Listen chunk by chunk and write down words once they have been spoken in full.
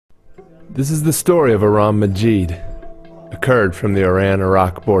This is the story of Aram Majid, a Kurd from the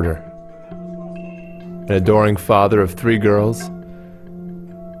Iran-Iraq border. An adoring father of 3 girls,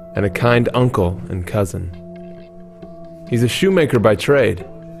 and a kind uncle and cousin. He's a shoemaker by trade,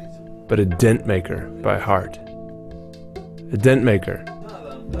 but a dent maker by heart. A dent maker,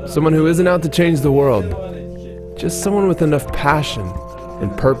 someone who isn't out to change the world, just someone with enough passion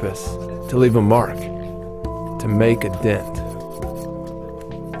and purpose to leave a mark, to make a dent.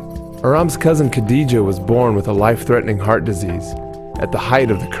 Aram's cousin Khadija was born with a life-threatening heart disease at the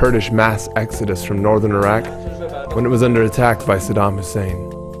height of the Kurdish mass exodus from northern Iraq when it was under attack by Saddam Hussein.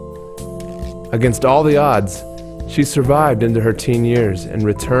 Against all the odds, she survived into her teen years and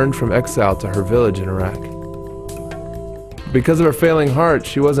returned from exile to her village in Iraq. Because of her failing heart,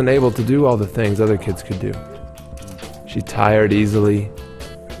 she wasn't able to do all the things other kids could do. She tired easily,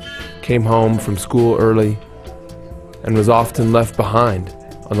 came home from school early, and was often left behind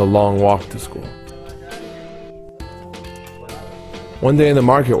on the long walk to school. One day in the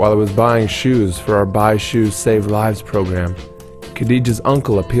market while I was buying shoes for our Buy Shoes Save Lives program, Khadija's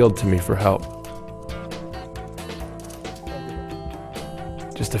uncle appealed to me for help.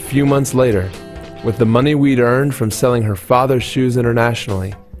 Just a few months later, with the money we'd earned from selling her father's shoes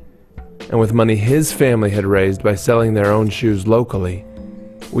internationally, and with money his family had raised by selling their own shoes locally,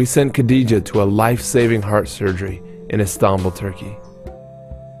 we sent Khadija to a life-saving heart surgery in Istanbul, Turkey.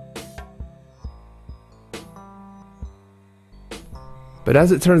 But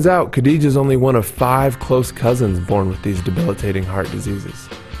as it turns out, Khadija's only one of 5 close cousins born with these debilitating heart diseases,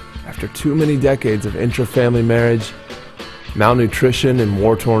 after too many decades of intra-family marriage, malnutrition in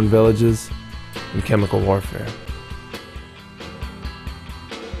war-torn villages, and chemical warfare.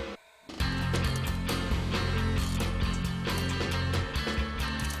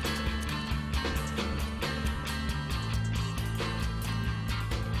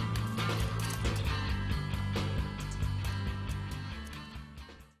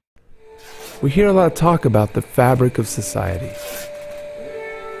 We hear a lot of talk about the fabric of society.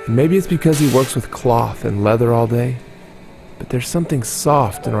 And maybe it's because he works with cloth and leather all day, but there's something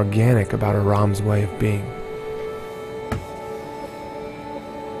soft and organic about Aram's way of being.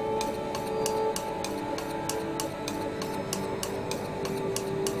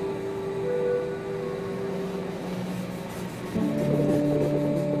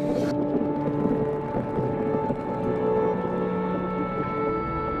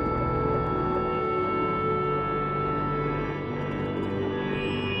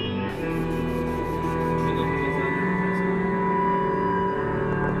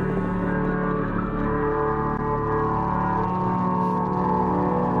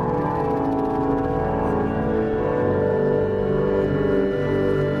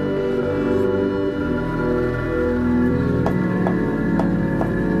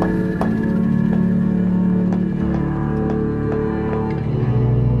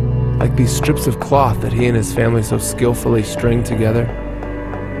 Like these strips of cloth that he and his family so skillfully string together,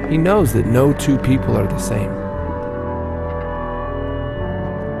 he knows that no 2 people are the same.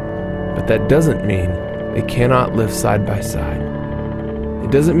 But that doesn't mean they cannot live side by side.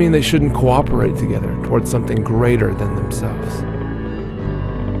 It doesn't mean they shouldn't cooperate together towards something greater than themselves.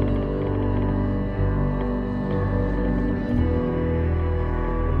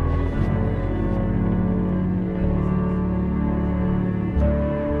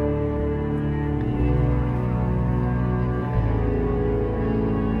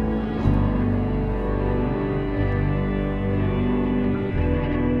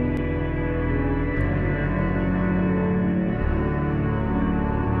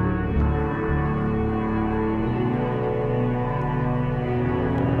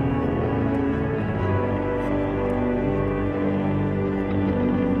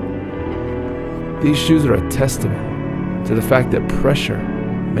 These shoes are a testament to the fact that pressure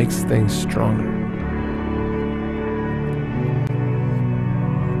makes things stronger.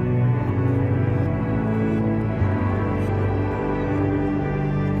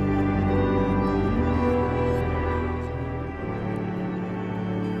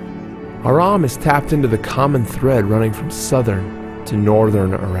 Aram is tapped into the common thread running from southern to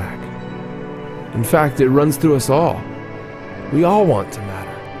northern Iraq. In fact, it runs through us all. We all want to matter.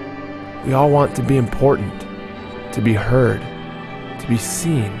 We all want to be important, to be heard, to be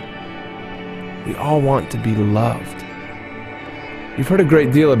seen. We all want to be loved. You've heard a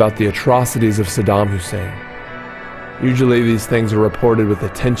great deal about the atrocities of Saddam Hussein. Usually these things are reported with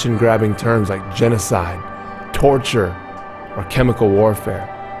attention-grabbing terms like genocide, torture, or chemical warfare.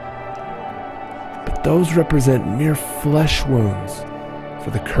 But those represent mere flesh wounds for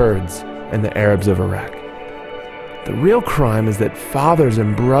the Kurds and the Arabs of Iraq. The real crime is that fathers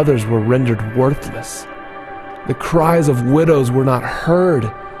and brothers were rendered worthless. The cries of widows were not heard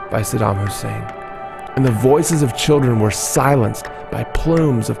by Saddam Hussein, and the voices of children were silenced by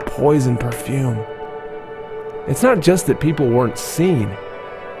plumes of poison perfume. It's not just that people weren't seen,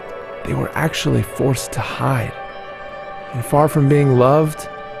 they were actually forced to hide. And far from being loved,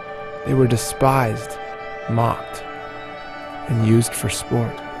 they were despised, mocked, and used for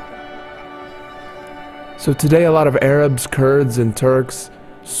sport. So today a lot of Arabs, Kurds, and Turks,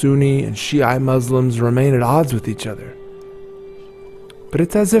 Sunni and Shiite Muslims remain at odds with each other. But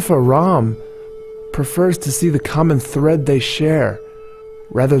it's as if Aram prefers to see the common thread they share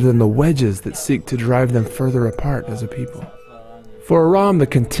rather than the wedges that seek to drive them further apart as a people. For Aram, the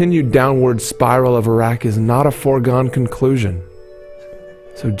continued downward spiral of Iraq is not a foregone conclusion.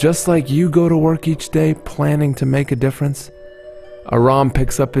 So just like you go to work each day planning to make a difference, Aram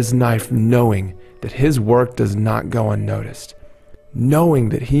picks up his knife knowing that his work does not go unnoticed, knowing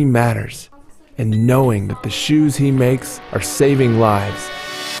that he matters, and knowing that the shoes he makes are saving lives.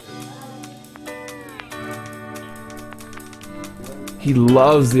 He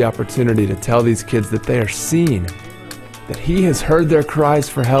loves the opportunity to tell these kids that they are seen, that he has heard their cries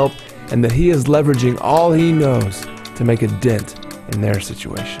for help, and that he is leveraging all he knows to make a dent in their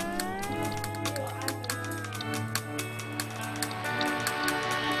situation.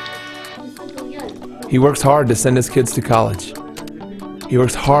 He works hard to send his kids to college. He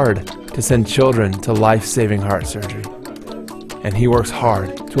works hard to send children to life-saving heart surgery. And he works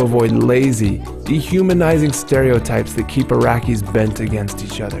hard to avoid lazy, dehumanizing stereotypes that keep Iraqis bent against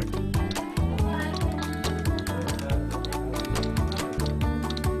each other.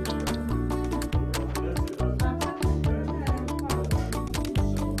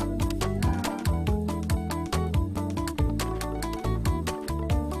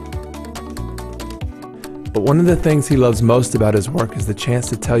 But one of the things he loves most about his work is the chance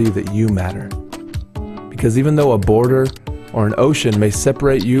to tell you that you matter. Because even though a border or an ocean may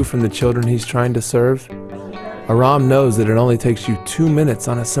separate you from the children he's trying to serve, Aram knows that it only takes you 2 minutes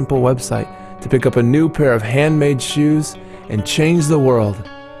on a simple website to pick up a new pair of handmade shoes and change the world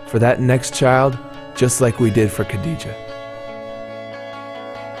for that next child, just like we did for Khadija.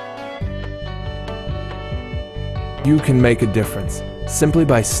 You can make a difference simply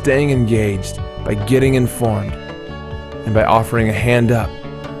by staying engaged, by getting informed, and by offering a hand up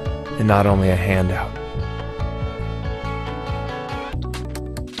and not only a handout.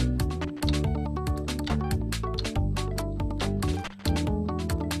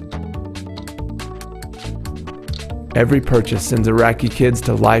 Every purchase sends Iraqi kids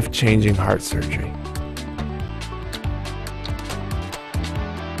to life-changing heart surgery.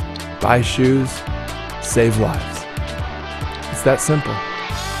 Buy shoes, save lives. It's that simple.